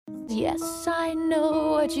Yes, I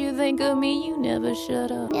know what you think of me. You never shut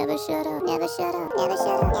up. Never shut up. Never shut up. Never shut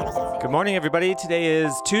up. Never shut up. Good morning, everybody. Today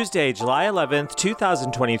is Tuesday, July 11th,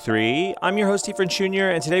 2023. I'm your host, Efren Jr.,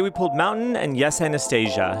 and today we pulled Mountain and Yes,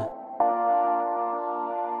 Anastasia.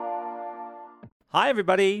 Hi,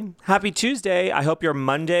 everybody. Happy Tuesday. I hope your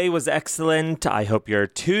Monday was excellent. I hope your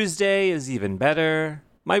Tuesday is even better.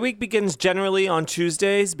 My week begins generally on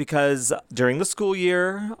Tuesdays because during the school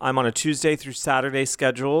year, I'm on a Tuesday through Saturday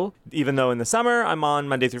schedule. Even though in the summer, I'm on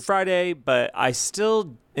Monday through Friday, but I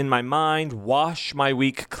still, in my mind, wash my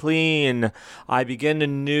week clean. I begin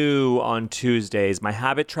anew on Tuesdays. My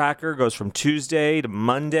habit tracker goes from Tuesday to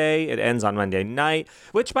Monday. It ends on Monday night,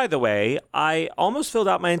 which, by the way, I almost filled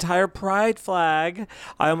out my entire pride flag.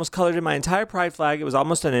 I almost colored in my entire pride flag. It was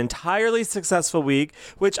almost an entirely successful week,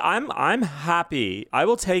 which I'm happy. I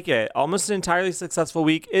will take it. Almost an entirely successful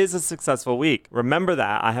week is a successful week. Remember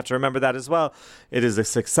that. I have to remember that as well. It is a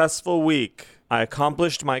successful week. I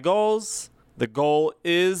accomplished my goals. The goal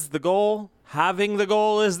is the goal. Having the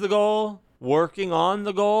goal is the goal. Working on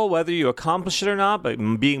the goal, whether you accomplish it or not, but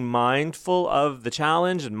being mindful of the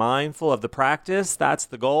challenge and mindful of the practice, that's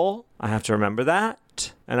the goal. I have to remember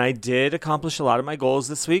that. And I did accomplish a lot of my goals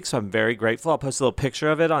this week, so I'm very grateful. I'll post a little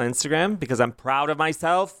picture of it on Instagram because I'm proud of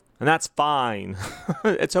myself, and that's fine.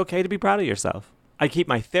 It's okay to be proud of yourself. I keep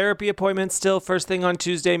my therapy appointment still first thing on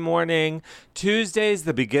Tuesday morning. Tuesday's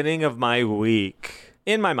the beginning of my week.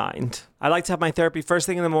 In my mind, I like to have my therapy first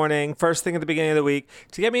thing in the morning, first thing at the beginning of the week,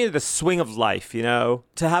 to get me into the swing of life, to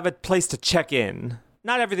have a place to check in.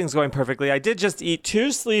 Not everything's going perfectly. I did just eat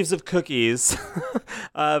 2 sleeves of cookies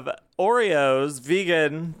of Oreos,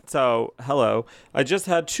 vegan. So, hello. I just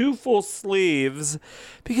had 2 full sleeves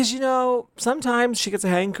because, sometimes she gets a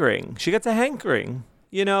hankering. A hankering?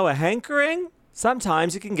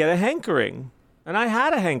 Sometimes you can get a hankering. And I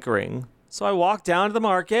had a hankering. So I walked down to the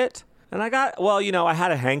market. And I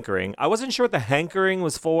had a hankering. I wasn't sure what the hankering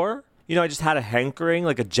was for. I just had a hankering,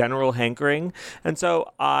 like a general hankering. And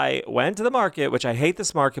so I went to the market, which I hate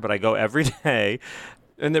this market, but I go every day.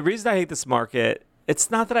 And the reason I hate this market,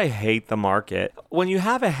 it's not that I hate the market. When you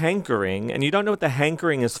have a hankering and you don't know what the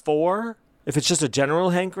hankering is for, if it's just a general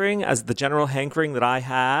hankering, as the general hankering that I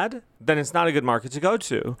had, then it's not a good market to go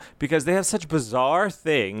to because they have such bizarre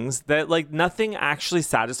things that nothing actually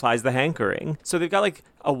satisfies the hankering. So they've got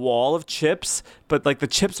a wall of chips, but the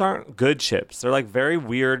chips aren't good chips. They're very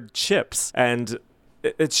weird chips. And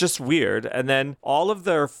it's just weird. And then all of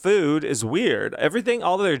their food is weird.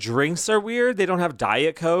 All of their drinks are weird. They don't have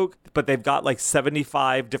Diet Coke, but they've got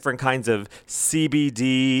 75 different kinds of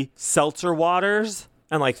CBD seltzer waters.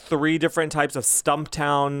 And 3 different types of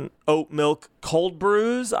Stumptown oat milk cold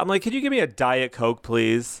brews. I'm can you give me a Diet Coke,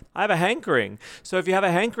 please? I have a hankering. So if you have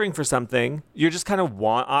a hankering for something, you're just kind of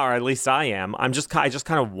or at least I am. I just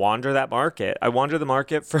kind of wander that market. I wander the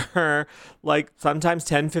market for sometimes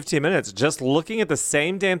 10, 15 minutes, just looking at the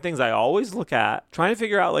same damn things I always look at, trying to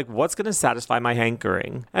figure out what's going to satisfy my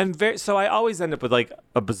hankering. And so I always end up with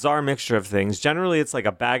a bizarre mixture of things. Generally, it's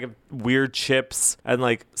a bag of weird chips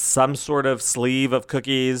and some sort of sleeve of cookies,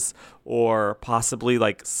 or possibly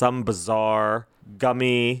some bizarre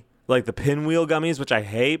gummy, the pinwheel gummies, which I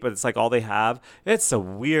hate, but it's all they have. It's a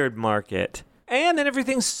weird market. And then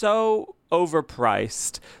everything's so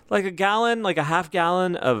overpriced. A half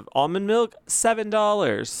gallon of almond milk,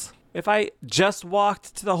 $7. If I just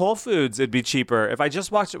walked to the Whole Foods, it'd be cheaper. If I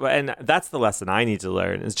just walked, and that's the lesson I need to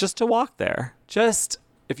learn, is just to walk there.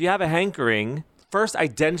 If you have a hankering, first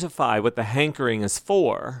identify what the hankering is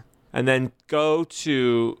for. And then go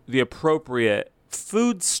to the appropriate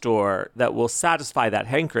food store that will satisfy that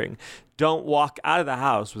hankering. Don't walk out of the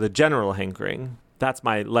house with a general hankering. That's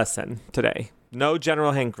my lesson today. No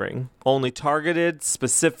general hankering, only targeted,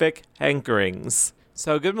 specific hankerings.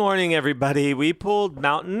 So good morning, everybody. We pulled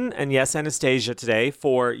Mountain and Yes, Anastasia today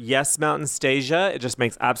for Yes, Moutainstasia. It just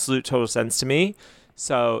makes absolute total sense to me.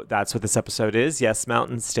 So that's what this episode is. Yes,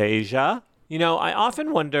 Moutainstasia. I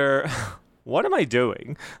often wonder... What am I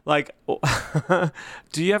doing?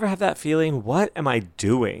 Do you ever have that feeling? What am I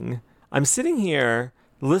doing? I'm sitting here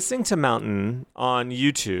listening to Mountain on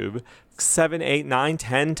YouTube 7, 8, 9,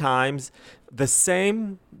 10 times. The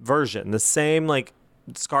same version, the same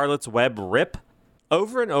Scarlet's Web rip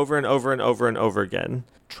over and over and over and over and over again.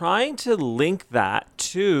 Trying to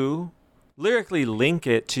lyrically link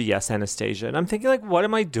it to Yes, Anastasia. And I'm thinking what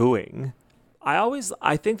am I doing?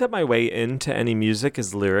 I think that my way into any music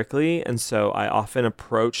is lyrically, and so I often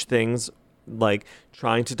approach things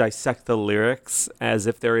trying to dissect the lyrics as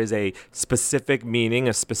if there is a specific meaning,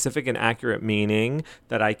 a specific and accurate meaning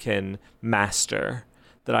that I can master.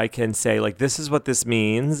 that I can say, like, this is what this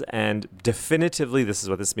means, and definitively this is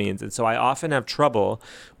what this means. And so I often have trouble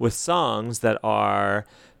with songs that are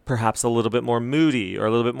perhaps a little bit more moody or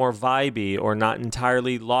a little bit more vibey or not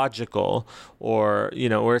entirely logical, or,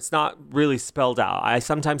 or it's not really spelled out. I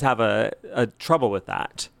sometimes have a trouble with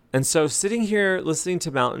that. And so sitting here listening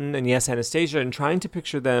to Mountain and Yes, Anastasia and trying to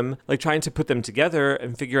picture them, like trying to put them together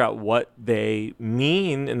and figure out what they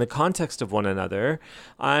mean in the context of one another,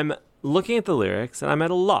 I'm looking at the lyrics and I'm at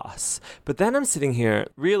a loss. But then I'm sitting here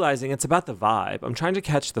realizing it's about the vibe. I'm trying to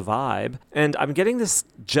catch the vibe, and I'm getting this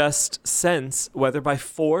just sense, whether by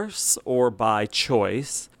force or by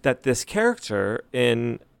choice, that this character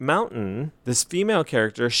in Mountain, this female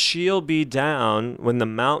character, she'll be down when the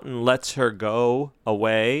mountain lets her go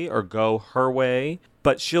away or go her way,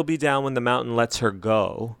 but she'll be down when the mountain lets her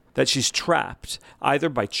go. That she's trapped either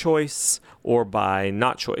by choice or by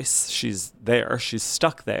not choice. She's there. She's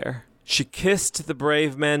stuck there. She kissed the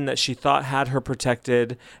brave men that she thought had her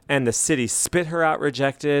protected, and the city spit her out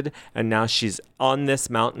rejected, and now she's on this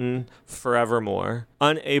mountain forevermore,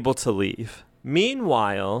 unable to leave.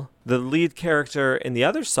 Meanwhile, the lead character in the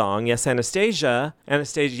other song, Yes, Anastasia,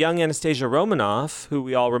 young Anastasia Romanoff, who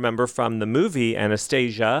we all remember from the movie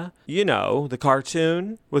Anastasia, the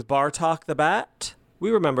cartoon with Bartok the Bat.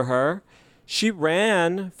 We remember her. She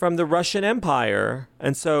ran from the Russian Empire,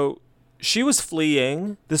 and so she was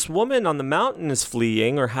fleeing. This woman on the mountain is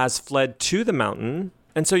fleeing or has fled to the mountain.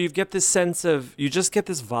 And so you just get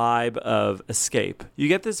this vibe of escape. You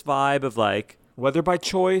get this vibe of, like, whether by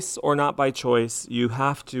choice or not by choice,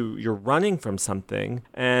 you're running from something,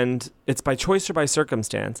 and it's by choice or by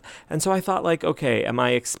circumstance. And so I thought, like, okay, am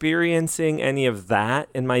I experiencing any of that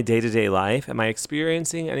in my day-to-day life? Am I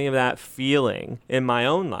experiencing any of that feeling in my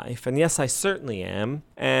own life? And yes, I certainly am.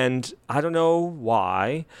 And I don't know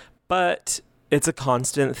why, but it's a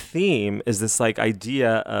constant theme, is this, like,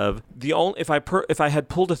 idea of if I had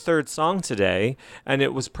pulled a third song today and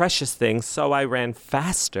it was Precious Things, So I Ran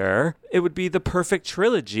Faster, it would be the perfect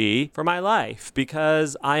trilogy for my life,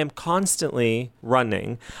 because I am constantly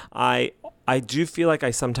running. I do feel like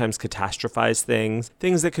I sometimes catastrophize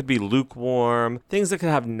things that could be lukewarm, things that could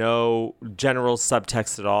have no general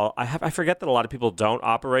subtext at all. I forget that a lot of people don't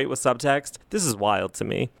operate with subtext. This is wild to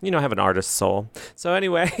me. I have an artist's soul. So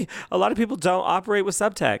anyway, a lot of people don't operate with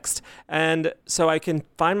subtext. And so I can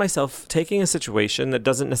find myself taking a situation that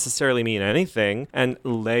doesn't necessarily mean anything and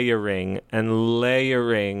layering and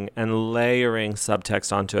layering and layering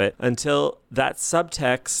subtext onto it until that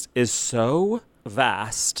subtext is so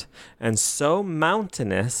vast and so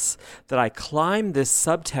mountainous that I climb this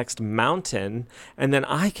subtext mountain and then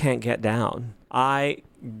I can't get down. I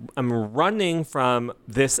am running from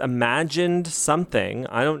this imagined something,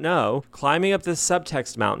 I don't know, climbing up this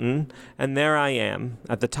subtext mountain, and there I am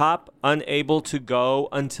at the top, unable to go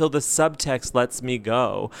until the subtext lets me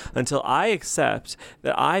go, until I accept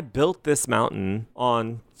that I built this mountain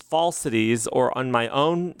on falsities or on my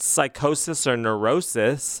own psychosis or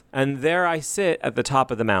neurosis, and there I sit at the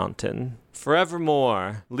top of the mountain.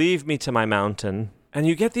 Forevermore, leave me to my mountain. And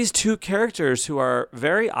you get these two characters who are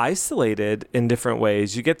very isolated in different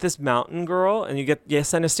ways. You get this mountain girl, and you get,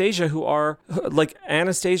 yes, Anastasia, who are, like,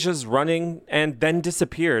 Anastasia's running and then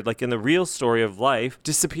disappeared, like in the real story of life,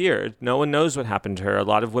 disappeared. No one knows what happened to her. A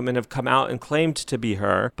lot of women have come out and claimed to be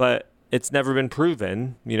her, but it's never been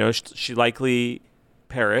proven. She likely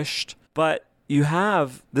perished. But you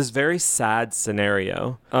have this very sad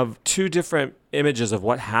scenario of two different images of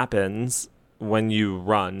what happens when you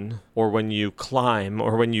run or when you climb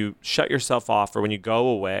or when you shut yourself off or when you go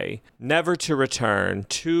away, never to return,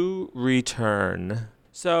 to return.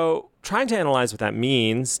 So trying to analyze what that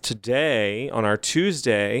means today on our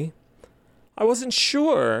Tuesday, I wasn't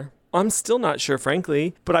sure. I'm still not sure,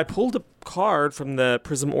 frankly, but I pulled a card from the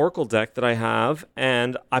Prism Oracle deck that I have,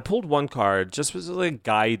 and I pulled one card just to like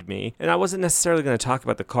guide me. And I wasn't necessarily going to talk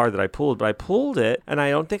about the card that I pulled, but I pulled it, and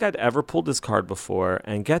I don't think I'd ever pulled this card before.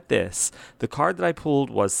 And get this, the card that I pulled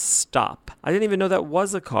was Stop. I didn't even know that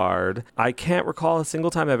was a card. I can't recall a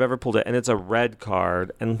single time I've ever pulled it, and it's a red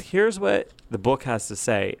card. And here's what the book has to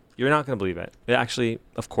say. You're not going to believe it. It actually,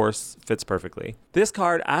 of course, fits perfectly. This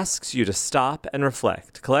card asks you to stop and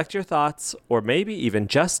reflect, collect your thoughts, or maybe even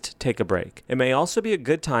just take a break. It may also be a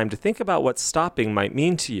good time to think about what stopping might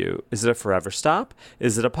mean to you. Is it a forever stop?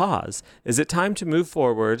 Is it a pause? Is it time to move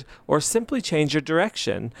forward or simply change your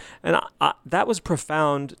direction? And that was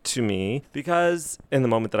profound to me because, in the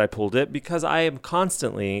moment that I pulled it, because I am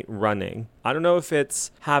constantly running. I don't know if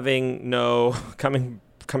it's having no coming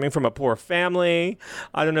coming from a poor family.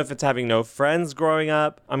 I don't know if it's having no friends growing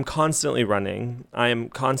up. I'm constantly running. I am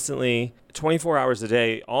constantly 24 hours a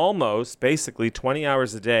day, almost basically 20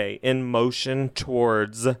 hours a day in motion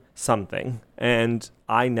towards something. And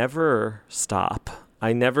I never stop.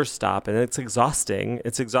 I never stop. And it's exhausting.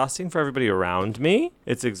 It's exhausting for everybody around me.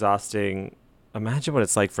 It's exhausting. Imagine what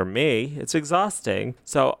it's like for me. It's exhausting.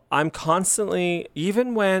 So I'm constantly,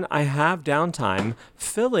 even when I have downtime,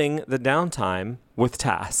 filling the downtime with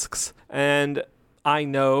tasks. And I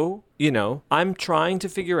know, I'm trying to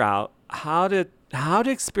figure out how to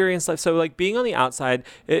experience life. So like being on the outside,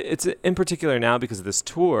 it's in particular now because of this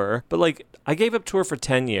tour, but like I gave up tour for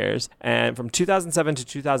 10 years and from 2007 to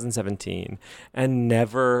 2017 and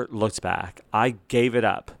never looked back. I gave it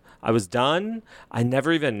up. I was done. I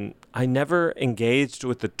never engaged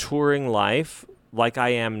with the touring life like I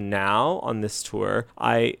am now on this tour.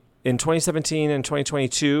 In 2017 and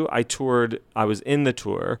 2022, I was in the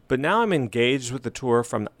tour, but now I'm engaged with the tour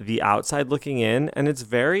from the outside looking in, and it's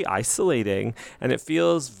very isolating, and it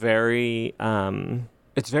feels it's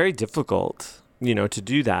very difficult, to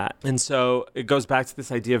do that. And so it goes back to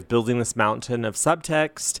this idea of building this mountain of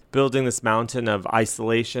subtext, building this mountain of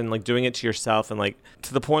isolation, like doing it to yourself and like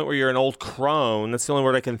to the point where you're an old crone. That's the only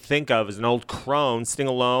word I can think of is an old crone sitting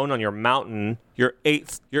alone on your mountain, your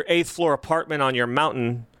eighth floor apartment on your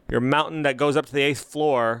mountain that goes up to the 8th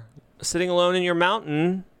floor, sitting alone in your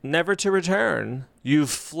mountain, never to return. You've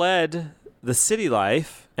fled the city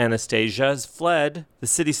life. Anastasia has fled. The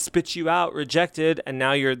city spit you out, rejected, and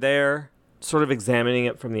now you're there sort of examining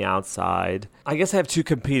it from the outside. I guess I have two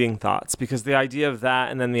competing thoughts because the idea of that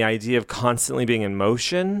and then the idea of constantly being in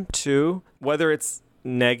motion too, whether it's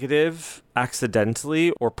negative accidentally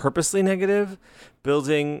or purposely negative,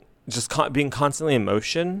 being constantly in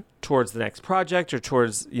motion towards the next project or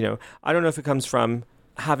towards, I don't know if it comes from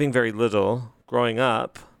having very little growing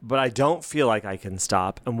up, but I don't feel like I can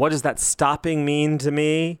stop. And what does that stopping mean to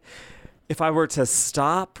me? If I were to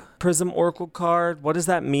stop Prism Oracle card, what does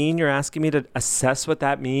that mean? You're asking me to assess what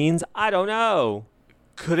that means? I don't know.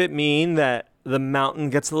 Could it mean that the mountain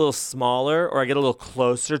gets a little smaller or I get a little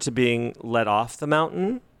closer to being let off the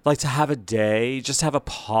mountain? Like to have a day, just have a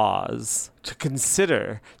pause to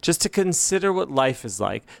consider what life is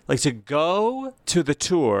like to go to the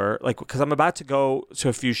tour, because I'm about to go to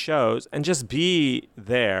a few shows and just be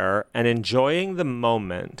there and enjoying the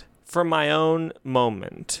moment for my own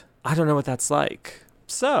moment. I don't know what that's like.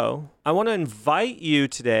 So I want to invite you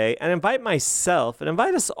today and invite myself and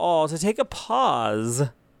invite us all to take a pause,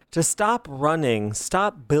 to stop running,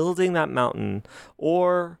 stop building that mountain.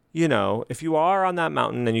 Or, if you are on that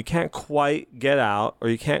mountain and you can't quite get out or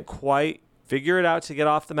you can't quite figure it out to get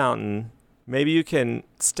off the mountain, maybe you can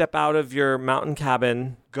step out of your mountain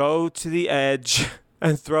cabin, go to the edge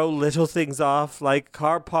and throw little things off like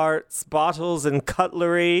car parts, bottles, and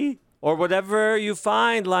cutlery. Or whatever you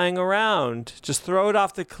find lying around, just throw it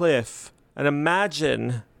off the cliff and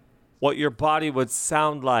imagine what your body would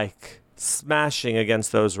sound like smashing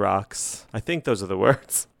against those rocks. I think those are the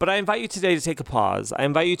words. But I invite you today to take a pause. I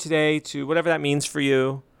invite you today to, whatever that means for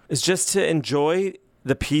you, is just to enjoy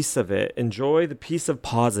the peace of it. Enjoy the peace of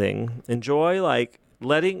pausing. Enjoy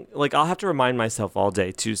I'll have to remind myself all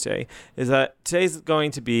day Tuesday, is that today's going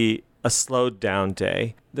to be a slowed down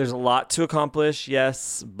day. There's a lot to accomplish,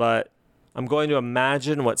 yes, but I'm going to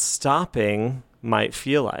imagine what stopping might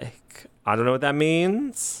feel like. I don't know what that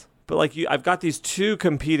means, but I've got these two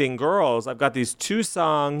competing girls. I've got these two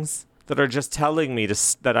songs that are just telling me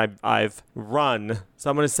that I've run.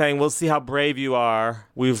 Someone is saying, we'll see how brave you are.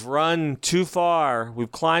 We've run too far.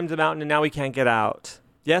 We've climbed the mountain and now we can't get out.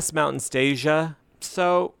 Yes, Moutainstasia.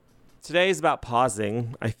 So today is about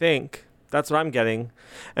pausing, I think. That's what I'm getting.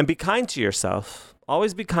 And be kind to yourself.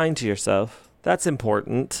 Always be kind to yourself. That's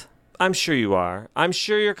important. I'm sure you are. I'm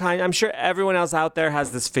sure you're kind. I'm sure everyone else out there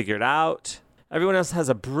has this figured out. Everyone else has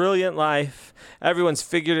a brilliant life. Everyone's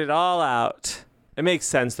figured it all out. It makes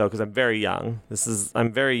sense, though, because I'm very young.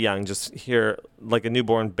 I'm very young, just here like a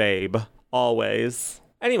newborn babe, always.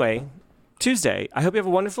 Anyway, Tuesday. I hope you have a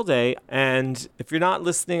wonderful day. And if you're not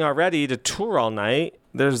listening already to Tour All Night,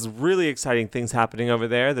 there's really exciting things happening over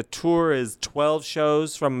there. The tour is 12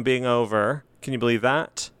 shows from being over. Can you believe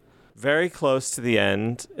that? Very close to the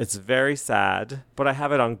end. It's very sad, but I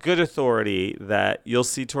have it on good authority that you'll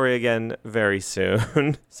see Tori again very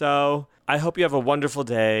soon. So I hope you have a wonderful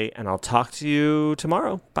day, and I'll talk to you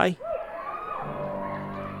tomorrow. Bye.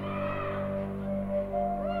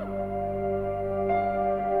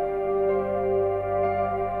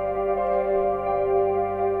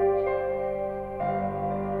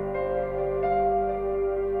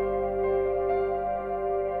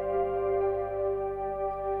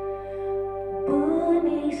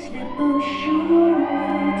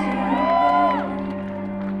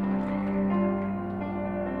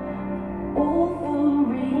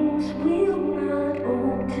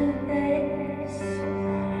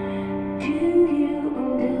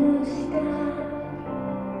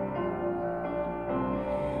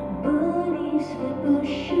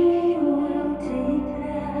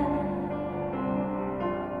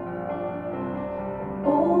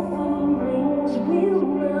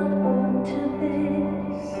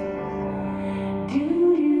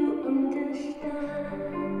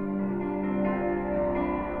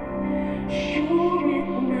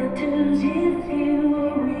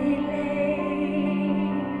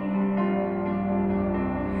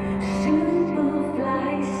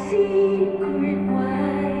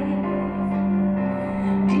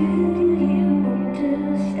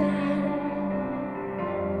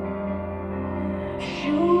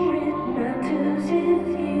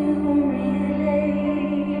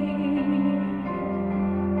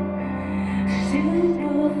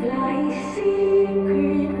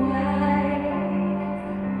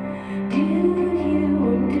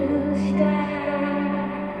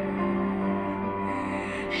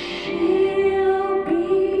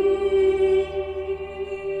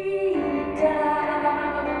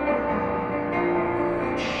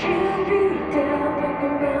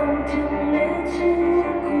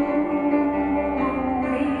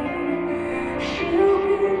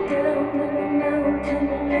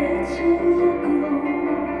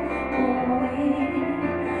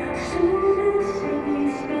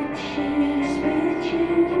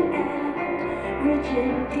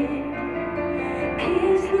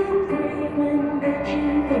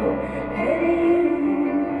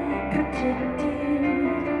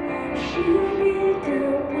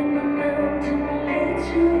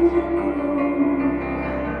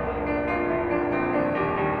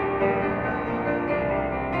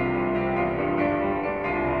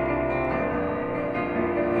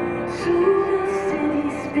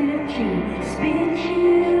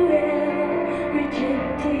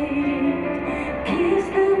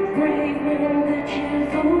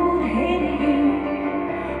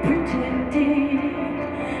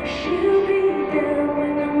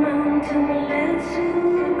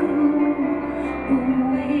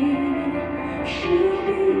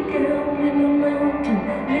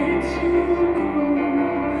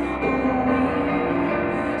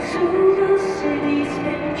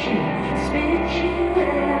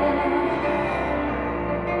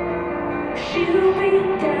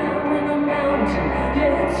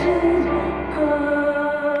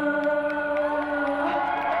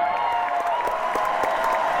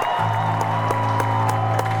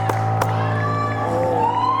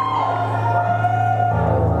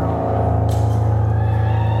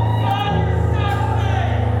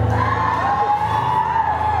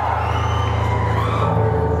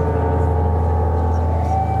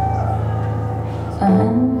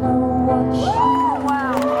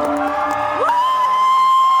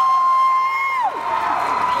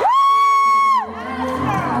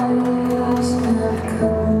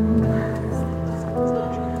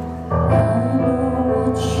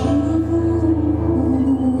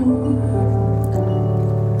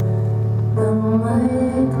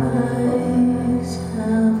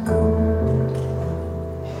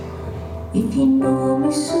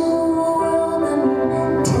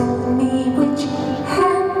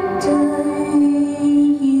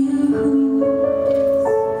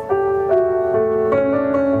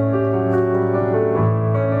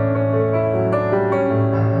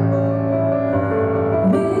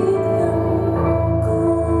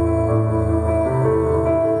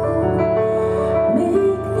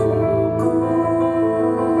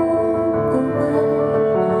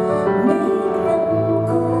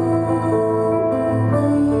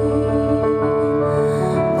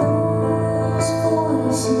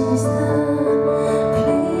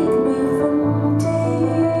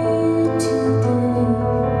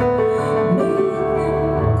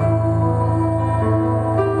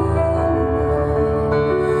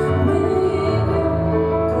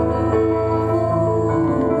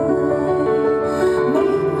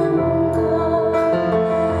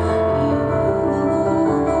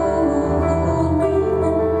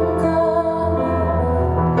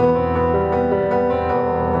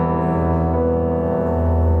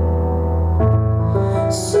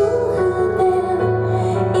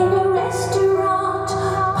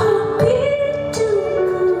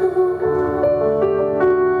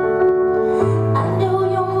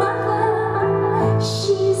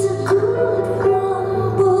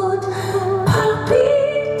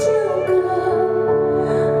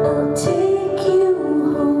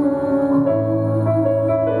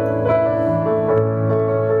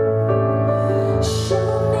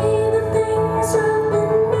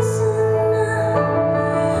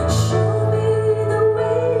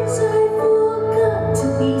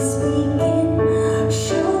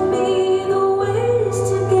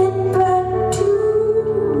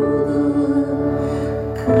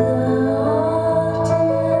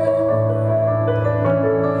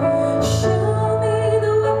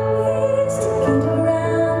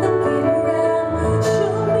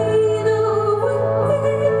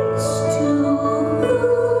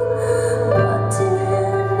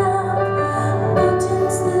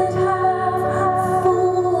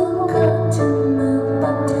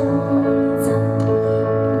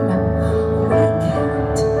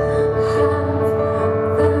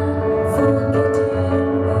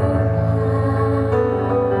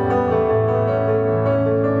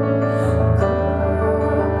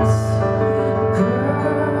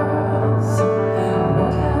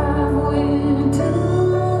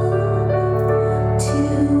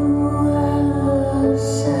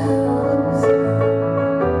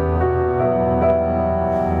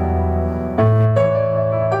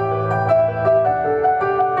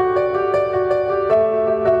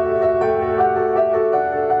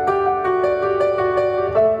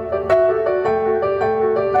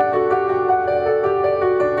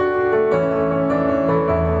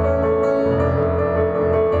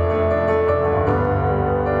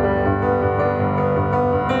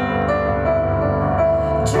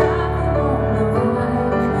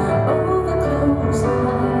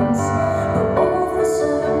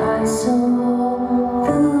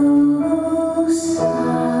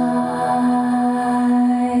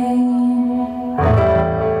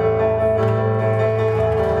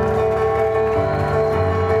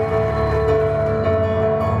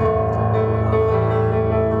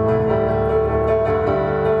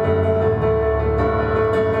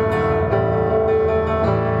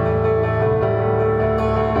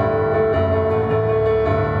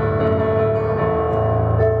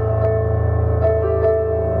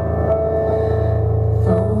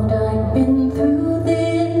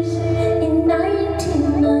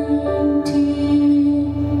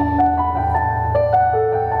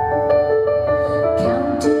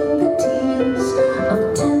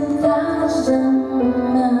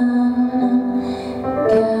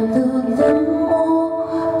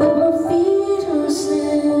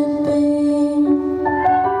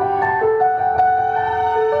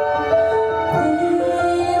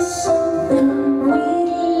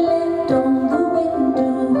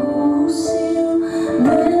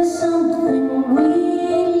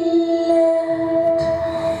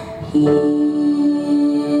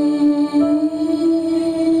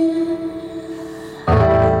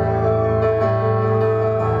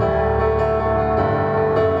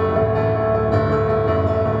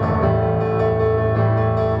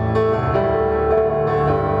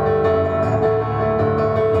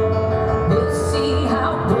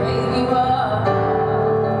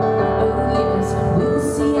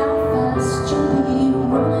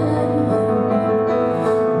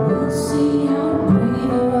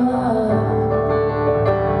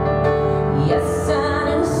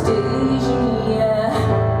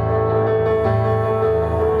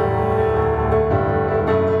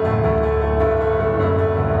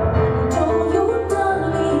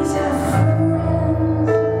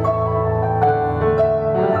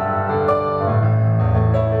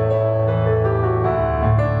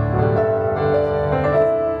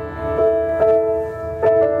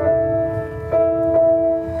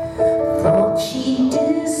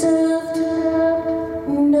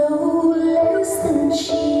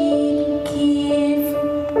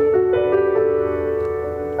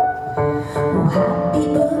 happy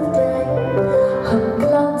birthday. Her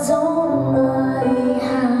blood's on my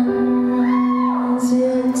hands.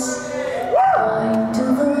 It's kind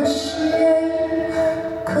of a shame,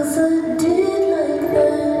 'cause I did like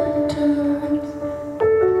that too.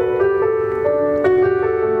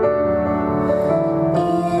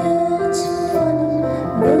 It's funny,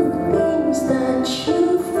 the things that you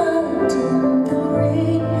find in the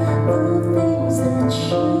rain, the things that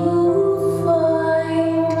you find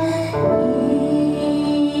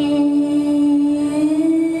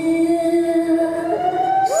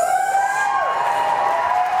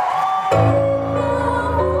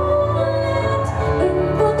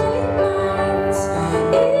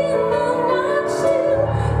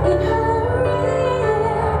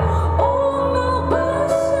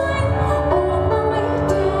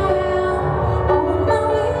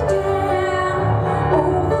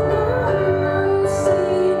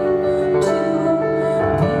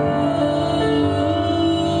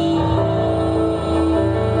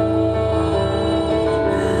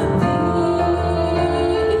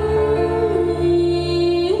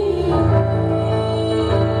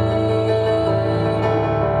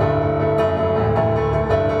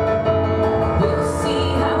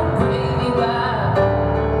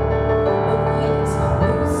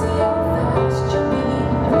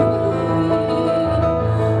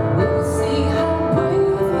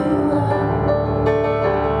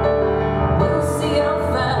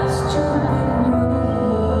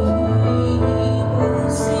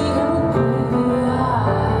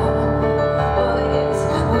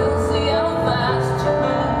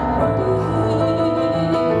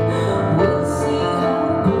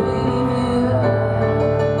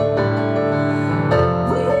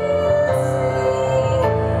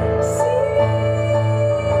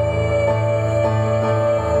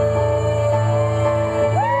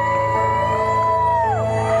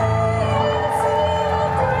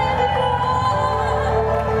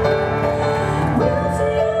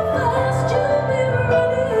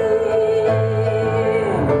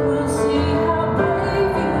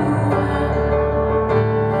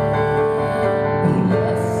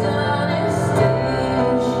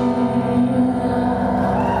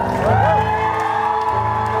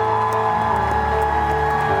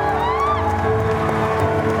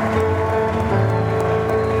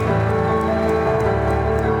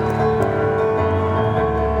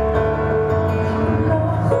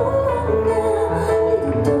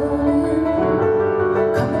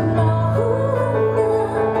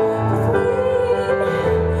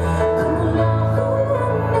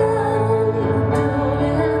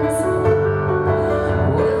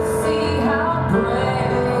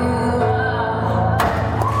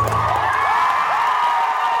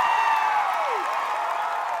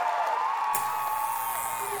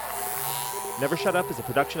Never Shut Up is a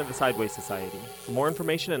production of the Sideways Society. For more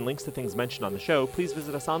information and links to things mentioned on the show, please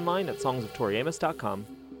visit us online at songsoftoriamos.com.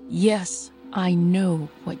 Yes, I know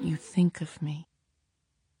what you think of me.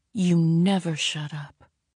 You never shut up.